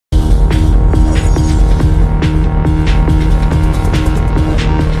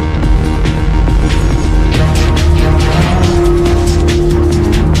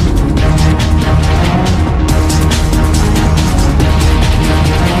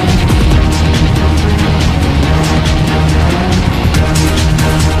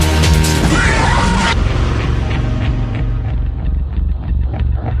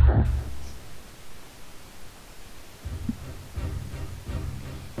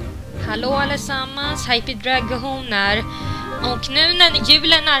Hallå allesammans, Hyper Dragon här. Och nu när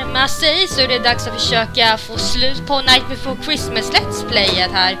julen närmar sig så är det dags att försöka få slut på Night Before Christmas Let's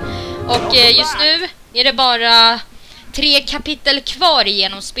Playet här. Och just nu är det bara 3 kapitel kvar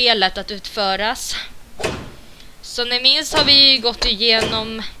genom spelet att utföras. Så ni minns har vi gått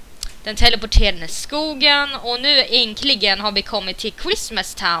igenom den teleporterande skogen och nu äntligen har vi kommit till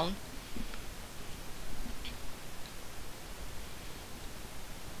Christmas Town.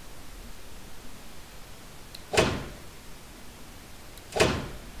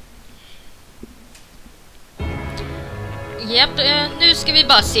 Japp, nu ska vi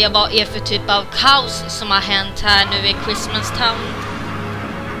bara se vad är för typ av kaos som har hänt här nu i Christmas Town.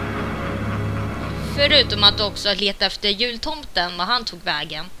 Förutom att också leta efter jultomten, vad han tog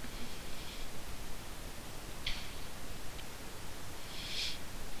vägen.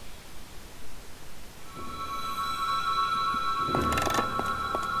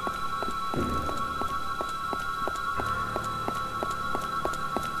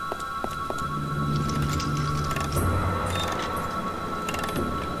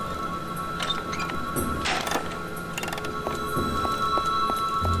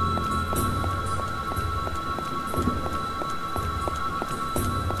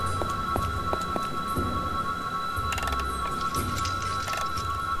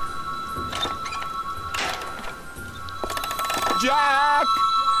 Jack!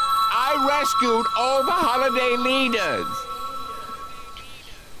 I rescued all the holiday leaders.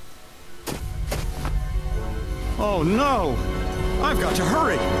 Oh no! I've got to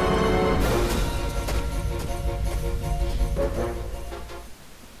hurry!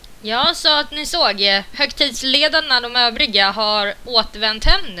 Ja, så att ni såg, högtidsledarna, de övriga, har återvänt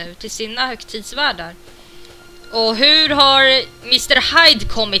hem nu till sina högtidsvärdar. Och hur har Mr. Hyde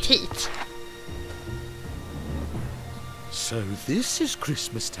kommit hit? So this is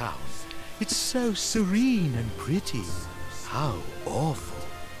Christmas Town. It's so serene and pretty. How awful.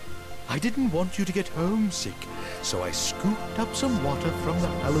 I didn't want you to get homesick, so I scooped up some water from the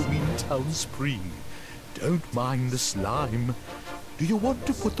Halloween Town spring. Don't mind the slime. Do you want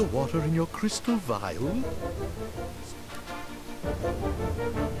to put the water in your crystal vial?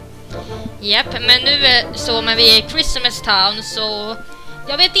 Japp, men nu så när vi är i Christmas Town så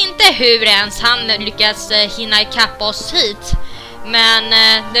jag vet inte hur ens han lyckas hinna ikapp oss hit. Men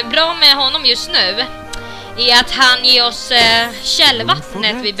det bra med honom just nu är att han ger oss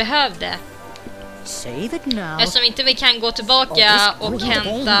källvattnet vi behövde. Eftersom inte vi kan gå tillbaka och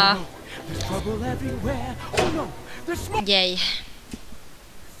hämta Yay.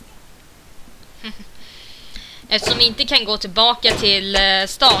 Eftersom vi inte kan gå tillbaka till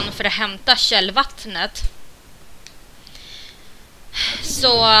stan för att hämta källvattnet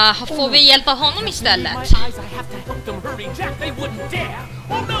så får vi hjälpa honom istället.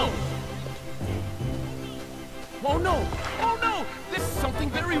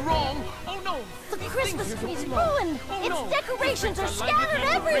 The Christmas tree's ruined! Its decorations are scattered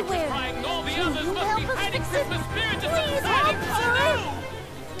everywhere! Can you help us fix it? Please help, sir!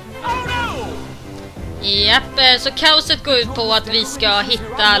 Japp, så kaoset går ut på att vi ska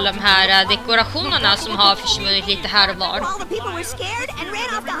hitta alla de här dekorationerna som har försvunnit lite här och var.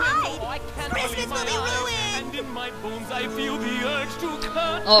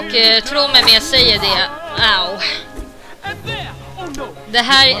 Och tro mig när jag säger det, au. Det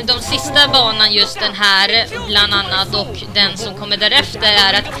här, de sista banan, just den här bland annat och den som kommer därefter,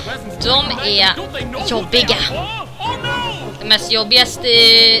 är att de är jobbiga. Den mest jobbigaste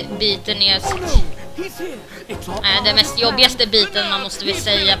biten är den mest jobbigaste biten, man måste vi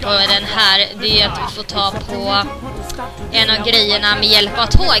säga, på den här, det är att vi får ta på en av grejerna med hjälp av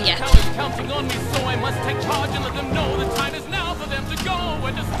tåget.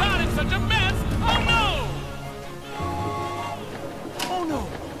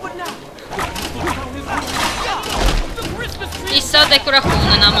 Vissa av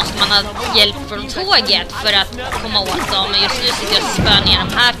dekorationerna måste man ha hjälp från tåget för att komma åt dem. Men just nu sitter jag och spör ner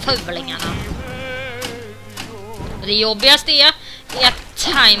de här fulingarna. Och det jobbigaste är att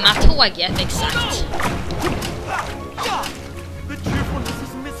tajma tåget exakt.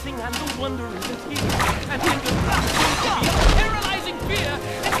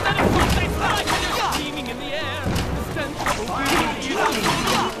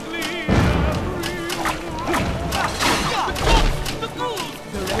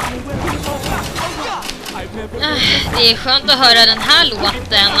 Det är skönt att höra den här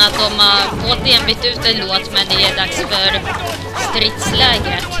låten, att de har återigen bytt ut en låt, men det är dags för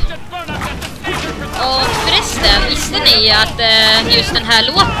stridslägret. Och förresten, visste ni att just den här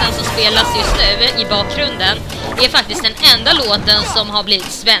låten som spelas just nu i bakgrunden är faktiskt den enda låten som har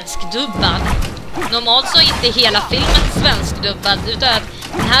blivit svenskdubbad. Normalt så är inte hela filmen svenskdubbad, utan att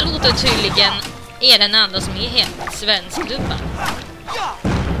den här låten tydligen är den enda som är helt svenskdubbad.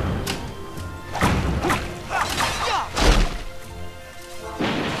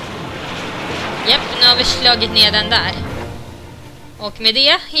 Japp, nu har vi slagit ner den där. Och med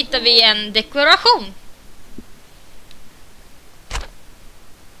det hittar vi en dekoration.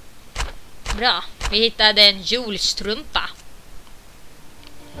 Bra, vi hittade en julstrumpa.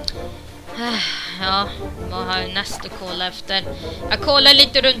 Ja, vad har jag näst att kolla efter? Jag kollar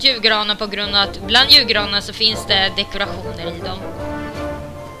lite runt julgranen på grund av att bland julgranar så finns det dekorationer i dem.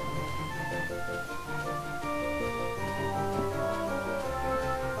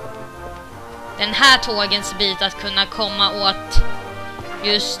 Den här tågens bit att kunna komma åt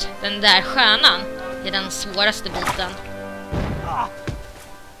just den där stjärnan är den svåraste biten.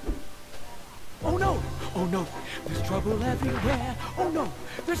 Oh no! Oh no! There's trouble everywhere. Oh no!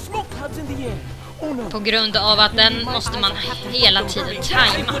 There's smoke clouds in the air. Oh no! På grund av att den måste man hela tiden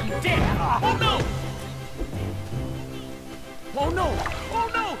tajma. Oh no! Oh no! Oh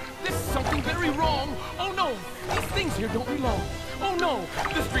no! There's something very wrong. Oh no! These things here don't belong. Oh no!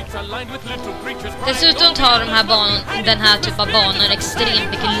 The streets are lined with little creatures. Dessutom tar den här typen av banor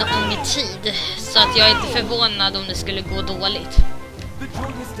extremt mycket lång tid, så att jag är inte förvånad om det skulle gå dåligt. The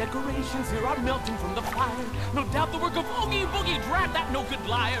joyous decorations here are melting from the fire. No doubt the work of Oogie Boogie, drat that no good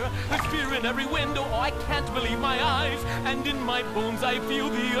liar. There's fear in every window, oh I can't believe my eyes. And in my bones I feel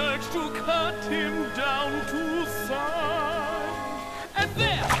the urge to cut him down to size. And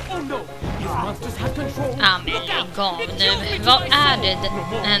there, oh no, his monsters have control. Men lägg av nu. Vad är det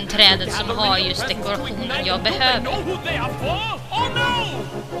en trädet som har just dekorationen jag behöver? Oh no!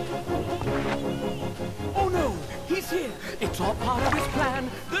 Oh no! He's here. It's all part of his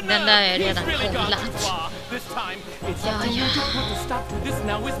plan. Den där är redan kollat.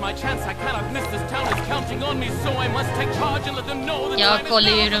 Jag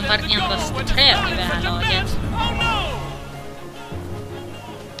kollar ju runt varendaste träd i det här laget.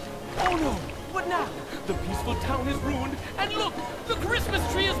 Oh no! What now? The peaceful town is ruined. And look, the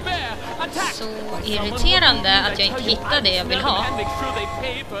Christmas tree is bare. Attack! Så irriterande att jag inte hittar det jag vill ha.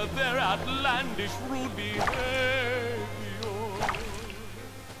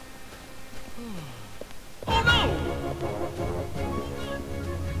 Oh no!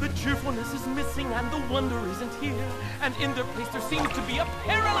 The cheerfulness is missing and the wonder isn't here. And in their place there seems to be a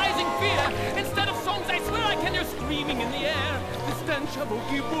paralyzing fear. Instead of songs I swear I can hear screaming in the air. The stench of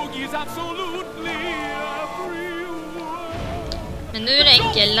Oogie Boogie is absolutely everywhere. Men nu är det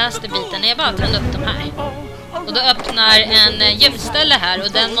enklaste biten, jag bara tänder upp de här. Och då öppnar en gömställe här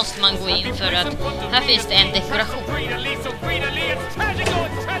och den måste man gå in för att här finns det en dekoration.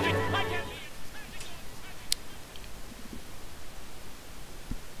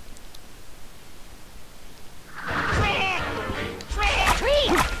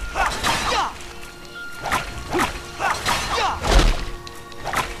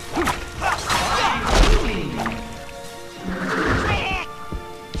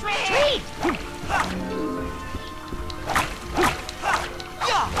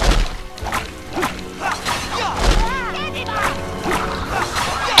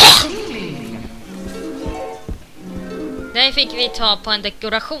 Där fick vi ta på en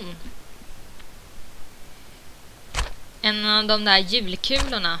dekoration. En av de där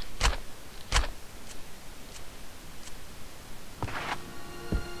julkulorna.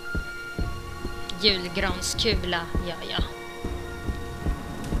 Julgranskula, ja.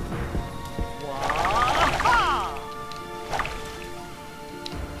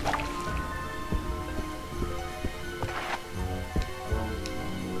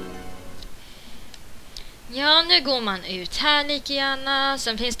 Ja, nu går man ut här lika gärna.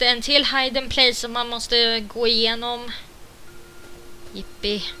 Sen finns det en till hidden place som man måste gå igenom.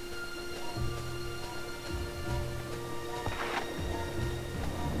 Jippi.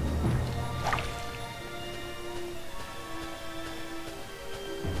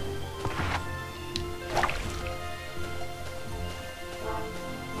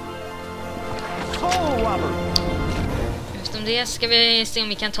 Förutom det ska vi se om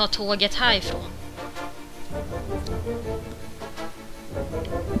vi kan ta tåget härifrån.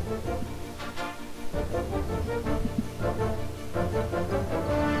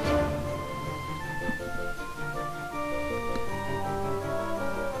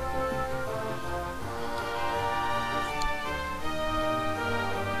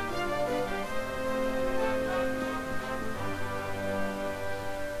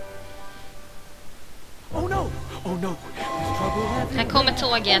 Här kommer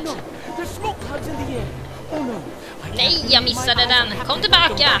tåget. There's smoke clouds in the air. Nej, jag missade den. Kom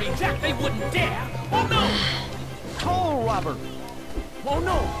tillbaka.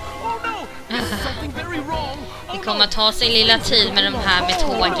 Det kommer att ta sin lilla tid med de här med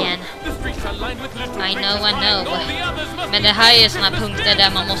tågen. I know. Men det här är såna punkter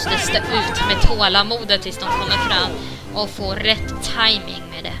där man måste stå ut med tålamodet tills de kommer fram och få rätt timing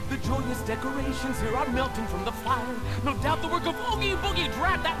med det. The joyous decorations here are melting from the fire. No doubt the work of Oogie Boogie,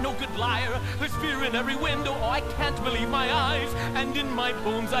 drat that no good liar. There's fear in every window, oh I can't believe my eyes. And in my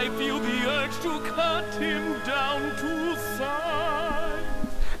bones I feel the urge to cut him down to size.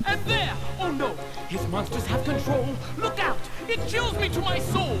 And there, oh no, his monsters have control. Look out, it chills me to my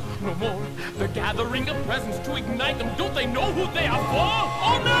soul. No more, they're gathering a presence to ignite them. Don't they know who they are for?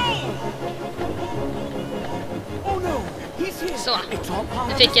 Oh no! Oh no! Så,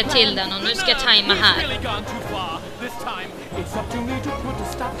 nu fick jag till den och nu ska jag tajma här.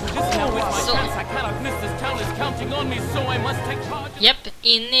 Så. Japp,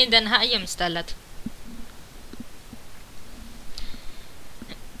 in i den här gömstället.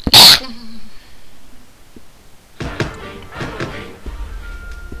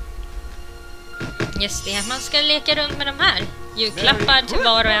 Just det, man ska leka runt med de här. Julklappar till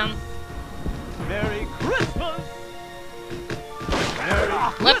var och en. Merry Christmas!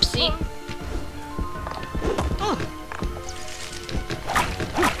 Whoopsie.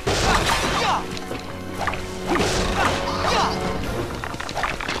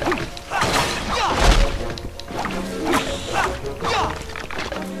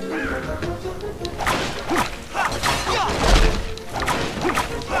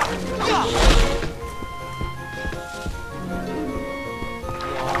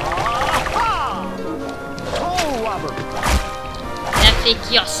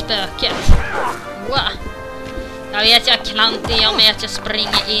 Fick jag spöket. Wow. Jag vet jag är klantig, jag med att jag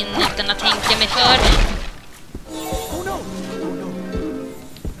springer in utan att tänka mig för.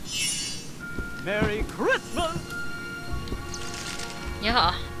 Merry Christmas!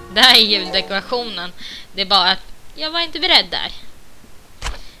 Ja, det här är juldekorationen. Det är bara att jag var inte beredd där.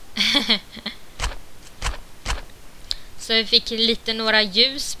 Så vi fick lite några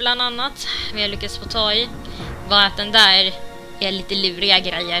ljus bland annat. Vi har lyckats få ta i. Bara att den där är lite luriga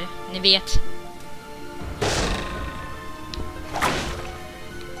grejer, ni vet.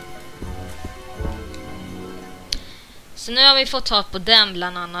 Så nu har vi fått ta på den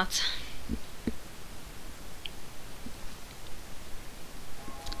bland annat.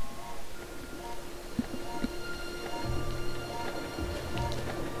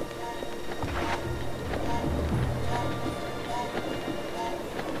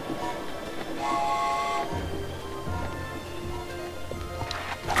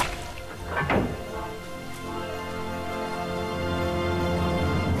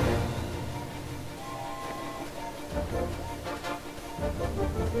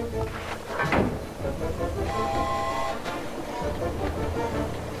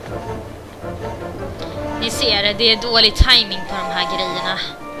 Ni ser, det är dålig timing på de här grejerna.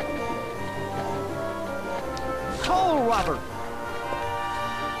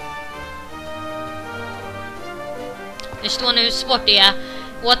 Förstår ni hur svårt det är?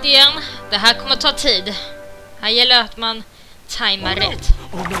 Återigen, det här kommer att ta tid. Här gäller att man tajmar rätt.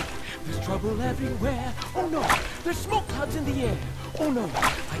 Oh no, there's trouble everywhere. Oh no, there's smoke clouds in the air. Oh no,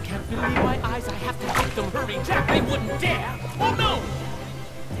 I can't believe my eyes. I have to hit them. Hurry, Jack, they wouldn't dare. Oh no!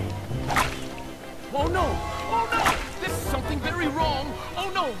 Oh no! Oh no! There's something very wrong.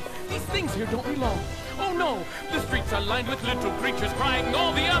 Oh no! These things here don't belong. Oh no! The streets are lined with little creatures crying.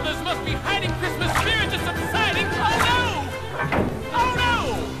 All the others must be hiding. Christmas spirit is subsiding. Oh no! Oh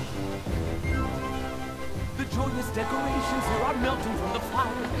no! The joyous decorations here are melting from the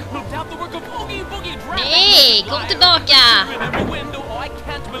fire. No doubt the work of Oogie Boogie. Nej, kom tillbaka!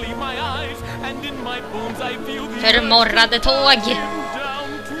 Förmorrade tåg.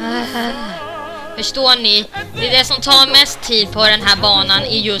 Förstår ni? Det är det som tar mest tid på den här banan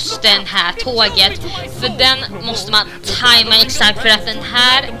i just den här tåget. För den måste man tajma exakt för att den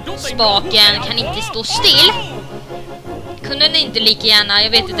här spaken kan inte stå still. Kunde ni inte lika gärna, jag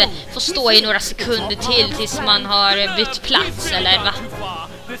vet inte, få stå i några sekunder till tills man har bytt plats eller va?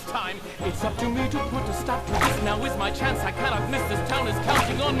 It's up to me to put a stop to this. Now is my chance. I cannot miss. This town is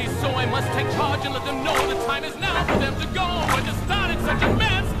counting on me, so I must take charge and let them know the time is now for them to go. I just started such a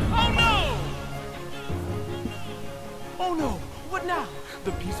mess. Oh no! Oh no! What now?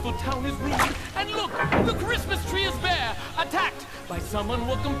 The peaceful town is ruined. And look, the Christmas tree is bare, attacked by some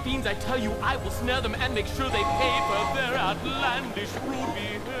unwelcome fiends. I tell you, I will snare them and make sure they pay for their outlandish rude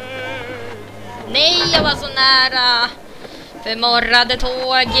behavior. Nej, jag var så nära. Förmorrade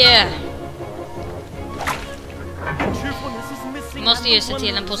tåg. Jag måste ju se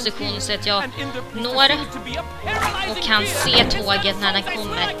till en position så att jag når och kan se tåget när den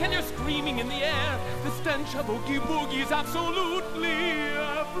kommer.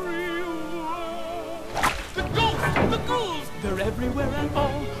 The ghouls, they're everywhere and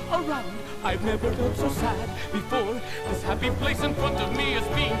all around. I've never felt so sad before. This happy place in front of me is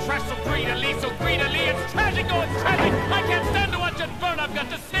being trashed so greedily, so greedily. It's tragic, oh, it's tragic. I can't stand to watch it burn. I've got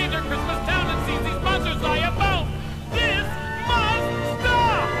to save their Christmas town and seize these monsters lie about. This must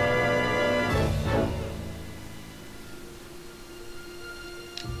stop!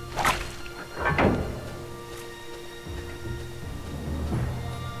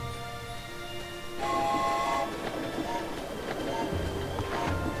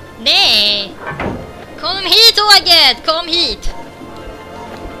 Nej! Kom hit tåget! Kom hit!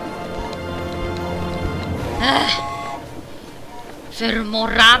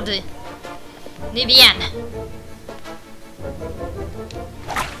 Förmorrad. Nu igen.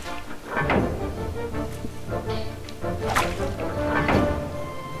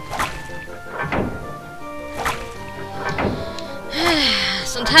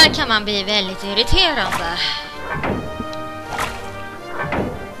 Sånt här kan man bli väldigt irriterande.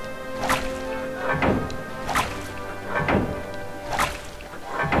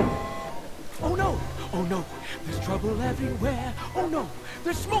 Everywhere. Oh no,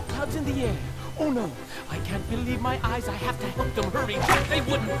 there's smoke clouds in the air. Oh no, I can't believe my eyes. I have to help them hurry. They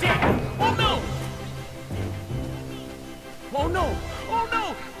wouldn't dare. Oh no! Oh no! Oh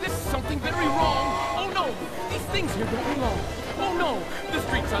no! There's something very wrong. Oh no! These things here don't belong. Oh no! The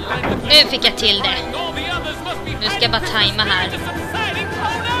streets are lined with... Nu fick jag till det. Nu ska jag bara tajma här.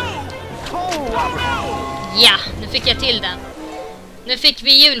 Ja, nu fick jag till den. Nu fick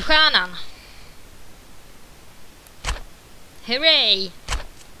vi julstjärnan. Hurray!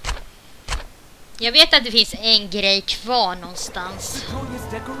 Jag vet att det finns en grej kvar någonstans.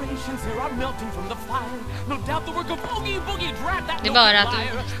 Det är bara att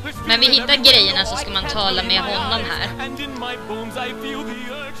när vi hittar grejerna så ska man tala med honom här.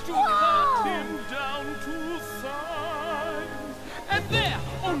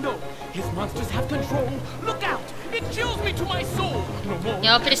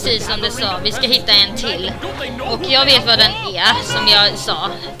 Ja, precis som du sa. Vi ska hitta en till. Och jag vet vad den är, som jag sa.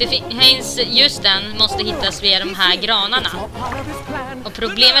 Det finns, just den måste hittas via de här granarna. Och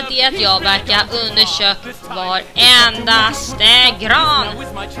problemet är att jag verkar ha undersökt varendaste gran.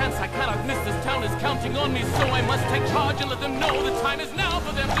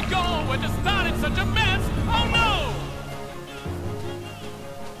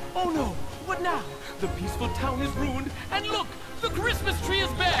 Oh no! What now? The peaceful town is ruined, and look! The Christmas tree is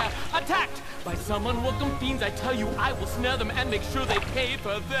bare! Attacked by some unwelcome fiends, I tell you, I will snare them and make sure they pay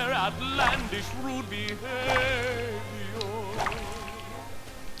for their outlandish rude behavior.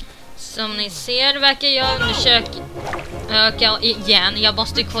 Som ni ser verkar jag öka igen. Jag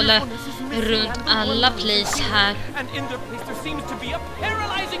måste kolla runt alla place här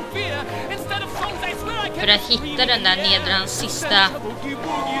för att hitta den där nedre sista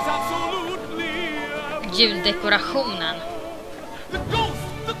juldekorationen.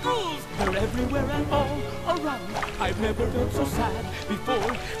 They're everywhere and all around. I've never felt so sad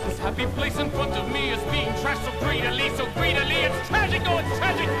before. This happy place in front of me is being trashed so greedily, so greedily. It's tragic, oh, it's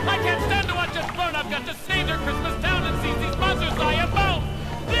tragic. I can't stand to watch it burn. I've got to save their Christmas town and seize these monsters lie about.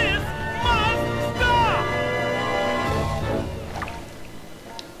 This must stop!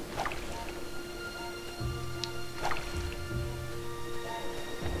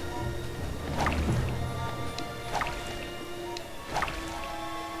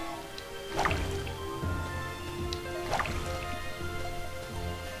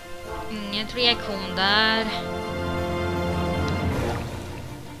 Ingen reaktion där.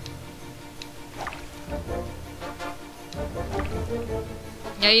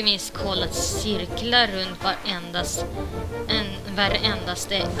 Jag har ju minst kollat cirklar runt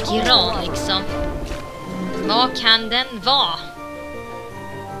varendaste gran liksom. Vad kan den vara?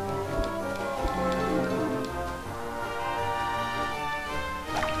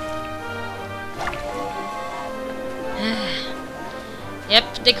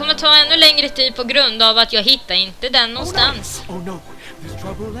 Japp, det kommer ta ännu längre tid på grund av att jag hittar inte den någonstans. Oh no, there's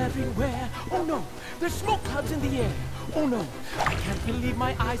trouble everywhere. Oh no, there's smoke clouds in the air. Oh no, I can't believe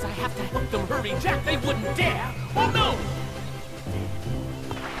my eyes. I have to help them hurry. Jack, they wouldn't dare. Oh no!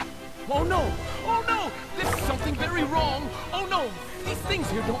 Oh no! Oh no! There's something very wrong. Oh no! These things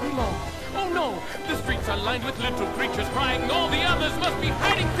here don't belong. Oh no! The streets are lined with little creatures crying. All the others must be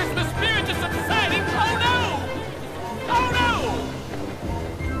hiding. Christmas spirit is subsiding. Oh no! Oh no!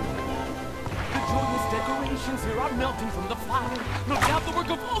 The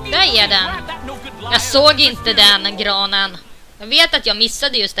Där är den. Jag såg inte den granen. Jag vet att jag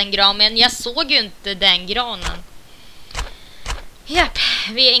missade just den granen, men jag såg ju inte den granen. Japp,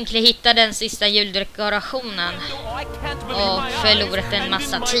 vi äntligen hittade den sista juldekorationen och förlorat en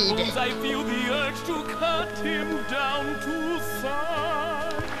massa tid.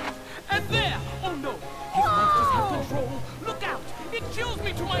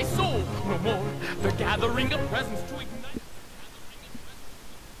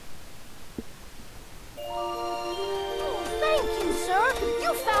 Thank you, sir.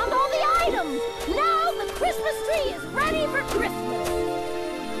 You found all the items. Now the Christmas tree is ready for Christmas.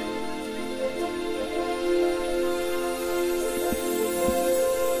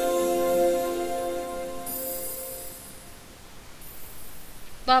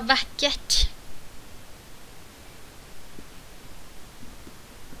 Vad vackert.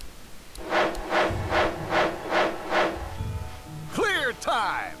 Clear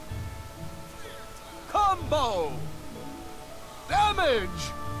time. Combo.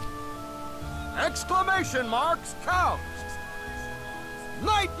 Damage. Exclamation marks count.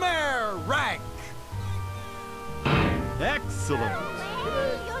 Nightmare rank. Excellent.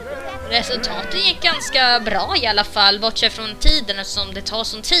 Resultatet gick ganska bra i alla fall, bortsett från tiden eftersom det tar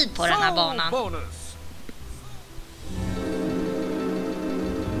sån tid på den här banan. Bonus.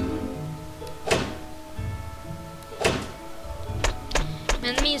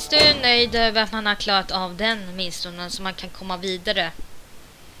 Men minst du är nöjd över att man har klarat av den minstunden så man kan komma vidare.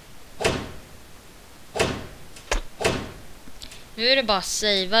 Nu är det bara att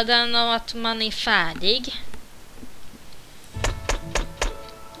savea den och att man är färdig.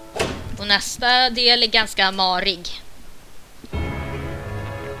 Och nästa del är ganska marig.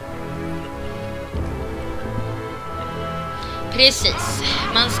 Precis,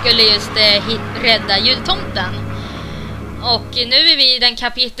 man skulle just rädda jultomten. Och nu är vi i den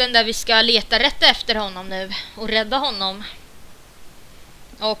kapiteln där vi ska leta rätt efter honom nu och rädda honom.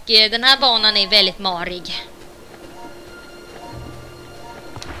 Och den här banan är väldigt marig.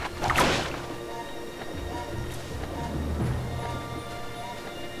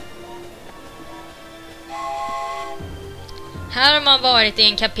 Här har man varit i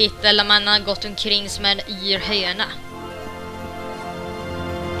en kapitel där man har gått omkring som en yr höna.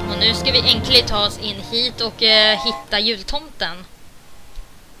 Och nu ska vi äntligen ta oss in hit och hitta jultomten.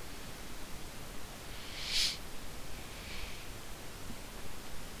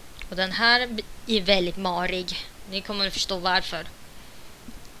 Och den här är väldigt marig. Ni kommer att förstå varför.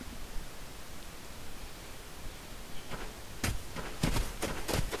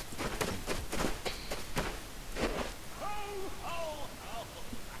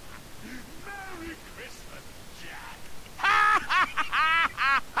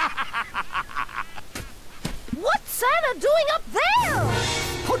 What's Santa doing up there?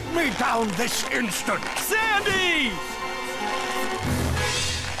 Put me down this instant. Sandy!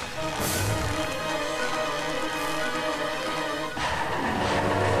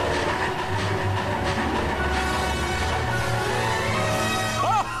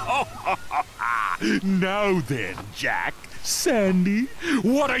 Now then, Jack, Sandy,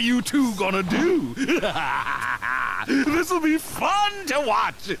 what are you two gonna do? This'll be fun to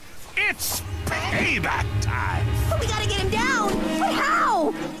watch. It's payback time. We gotta get him down. But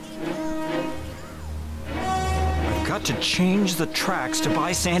how? I've got to change the tracks to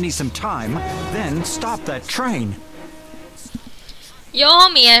buy Sandy some time, then stop that train. Jag har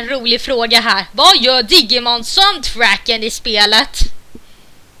med en rolig fråga här. Vad gör Digimon soundtracken i spelet?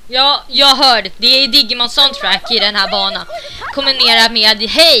 Ja, jag hör. Det är Digimon soundtrack i den här banan. Kombinerat med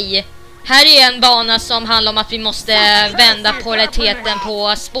hej. Här är en bana som handlar om att vi måste vända polariteten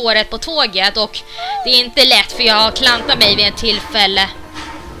på spåret på tåget. Och det är inte lätt för jag har klantat mig vid ett tillfälle.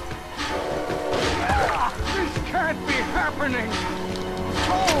 This can't be happening.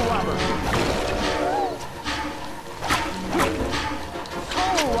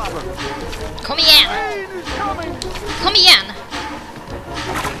 Kom igen! Kom igen!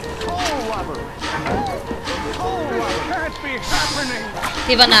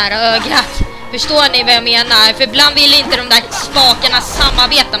 Det var nära ögat. Förstår ni vad jag menar? För ibland vill inte de där spakarna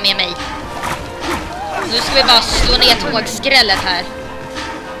samarbeta med mig. Nu ska vi bara slå ner tågskrället här.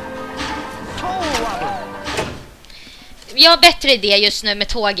 Vi har bättre idé just nu med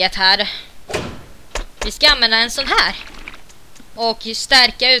tåget här. Vi ska använda en sån här. Och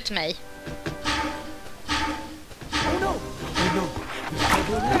stärka ut mig.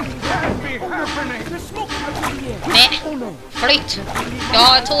 Nej, flytt.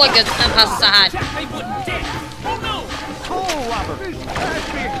 Ja, tåget kan passa här.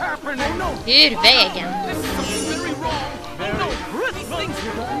 Ur vägen.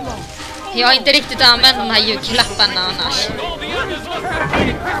 Jag har inte riktigt använt de här julklapparna annars.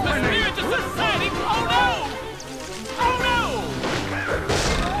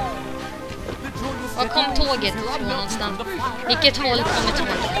 Var kom tåget ifrån någonstans? Vilket håll kommer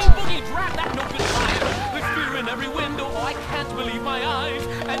tåget?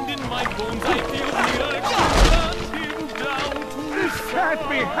 Can't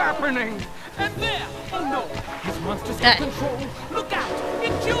be happening! And there! Oh no! His monster's Där. control! Look out!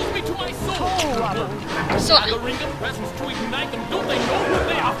 It chills me to my soul! Så. Gathering the presents to ignite them, don't they know what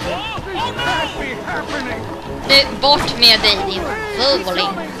they are for? Oh Can't no! be happening! Nu, bort med dig din fuling.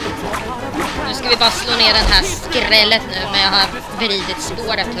 Nu ska vi bara slå ner den här skrället nu, men jag har vridit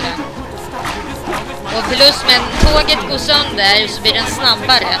spåret på den. Och plus, men tåget går sönder så blir den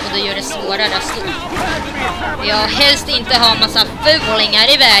snabbare och det gör det svårare att stå. Jag helst inte ha massa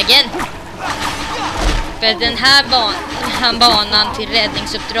fulingar i vägen. För den här banan till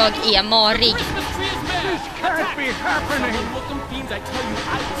räddningsuppdrag är marig. Can't be happening!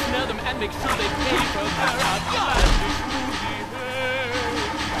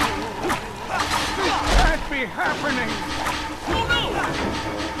 Can't be happening!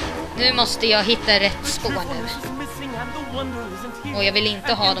 Nu måste jag hitta rätt spår nu. Och jag vill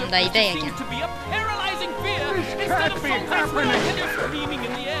inte ha dem där i vägen. Can't be happening!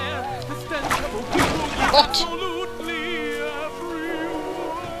 Bort!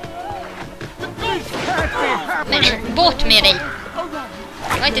 Can't be happening! Nej, bort med dig!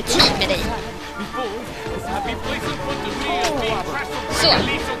 Jag har inte tid med dig. Så.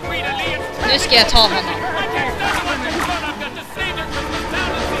 Nu ska jag ta honom.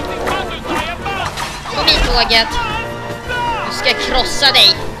 Kom hit tåget. Nu ska jag krossa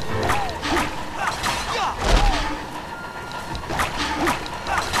dig.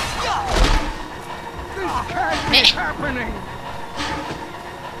 Nej.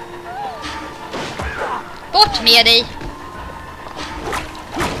 Bort med dig.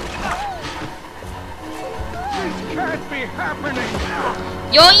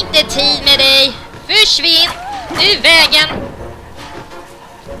 Jag har inte tid med dig. Försvinn ur vägen.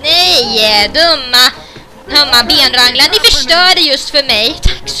 Nej, dumma benranglar. Ni förstörde just för mig.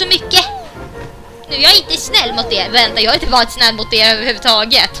 Tack så mycket. Nu är jag inte snäll mot er. Vänta, jag har inte varit snäll mot er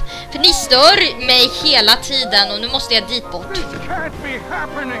överhuvudtaget. För ni stör mig hela tiden och nu måste jag dit bort.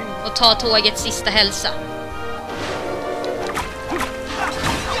 Och ta tågets sista hälsa.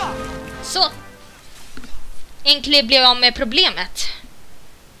 Så. Äntligen blev jag med problemet.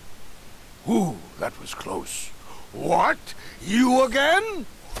 Ooh, that was close. What? You again?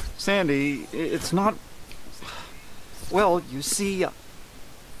 Sandy, it's not... Well, you see,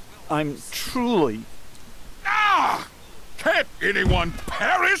 I'm truly... Ah! Can't anyone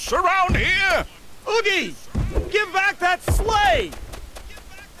perish around here? Oogie! Give back that sleigh!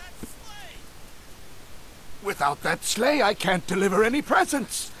 Without that sleigh, I can't deliver any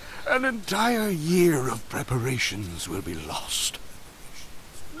presents. An entire year of preparations will be lost.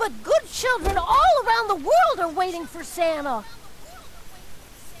 But good children all around the world are waiting for Santa.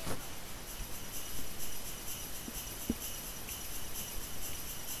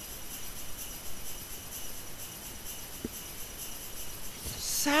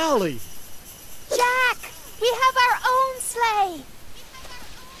 Sally! Jack, we have our own sleigh.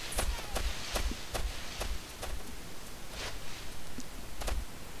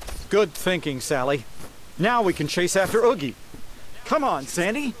 Good thinking, Sally. Now we can chase after Oogie. Come on,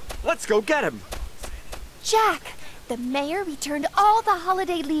 Sandy. Let's go get him. Jack, the mayor returned all the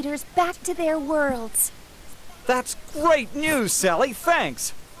holiday leaders back to their worlds. That's great news, Sally.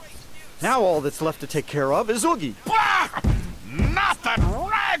 Thanks. Now all that's left to take care of is Oogie. Bah! Not that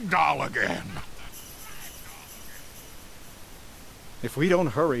ragdoll again! If we don't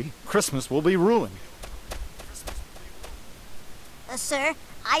hurry, Christmas will be ruined. Sir,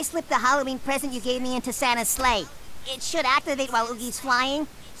 I slipped the Halloween present you gave me into Santa's sleigh. It should activate while Oogie's flying,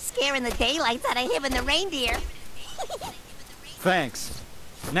 scaring the daylights out of him and the reindeer. Thanks.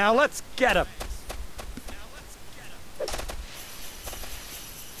 Now let's get him.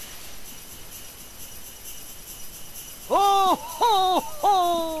 Ho, ho,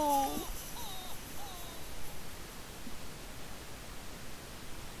 ho!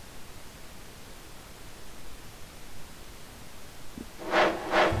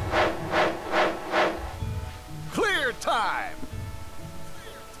 Clear time!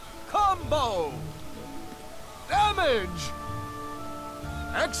 Combo! Damage!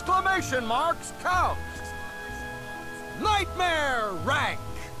 Exclamation marks count! Nightmare rank!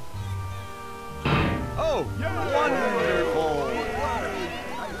 Oh, wonderful!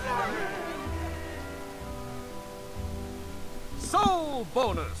 Soul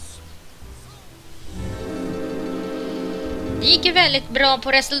bonus! Det gick ju väldigt bra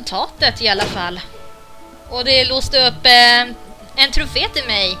på resultatet i alla fall. Och det låste upp en trofé till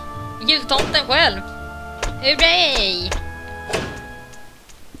mig. Jultomten själv. Hurray!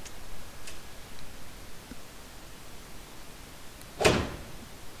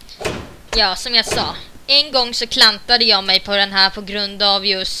 Ja, som jag sa. En gång så klantade jag mig på den här på grund av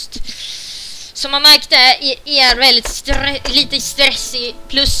just... Som man märkte är väldigt lite stressig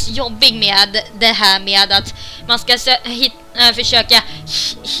plus jobbig med det här med att man ska försöka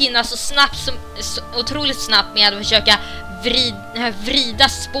hinna så snabbt så otroligt snabbt med att försöka vrida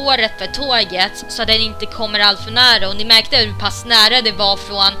spåret för tåget så att den inte kommer allt för nära. Och ni märkte hur pass nära det var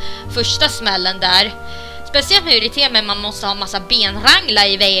från första smällen där. Speciellt med irriterar mig, man måste ha massa benranglar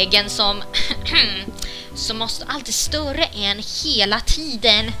i vägen som som måste alltid större än hela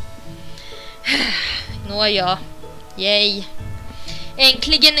tiden. Nåja, yay.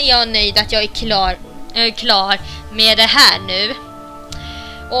 Äntligen är jag nöjd att jag är klar med det här nu.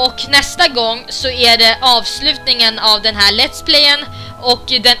 Och nästa gång så är det avslutningen av den här Let's Playen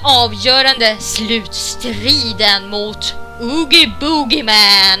och den avgörande slutstriden mot Oogie Boogie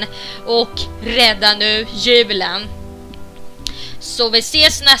Man och rädda nu julen. Så vi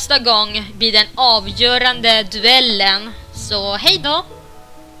ses nästa gång vid den avgörande duellen. Så hej då!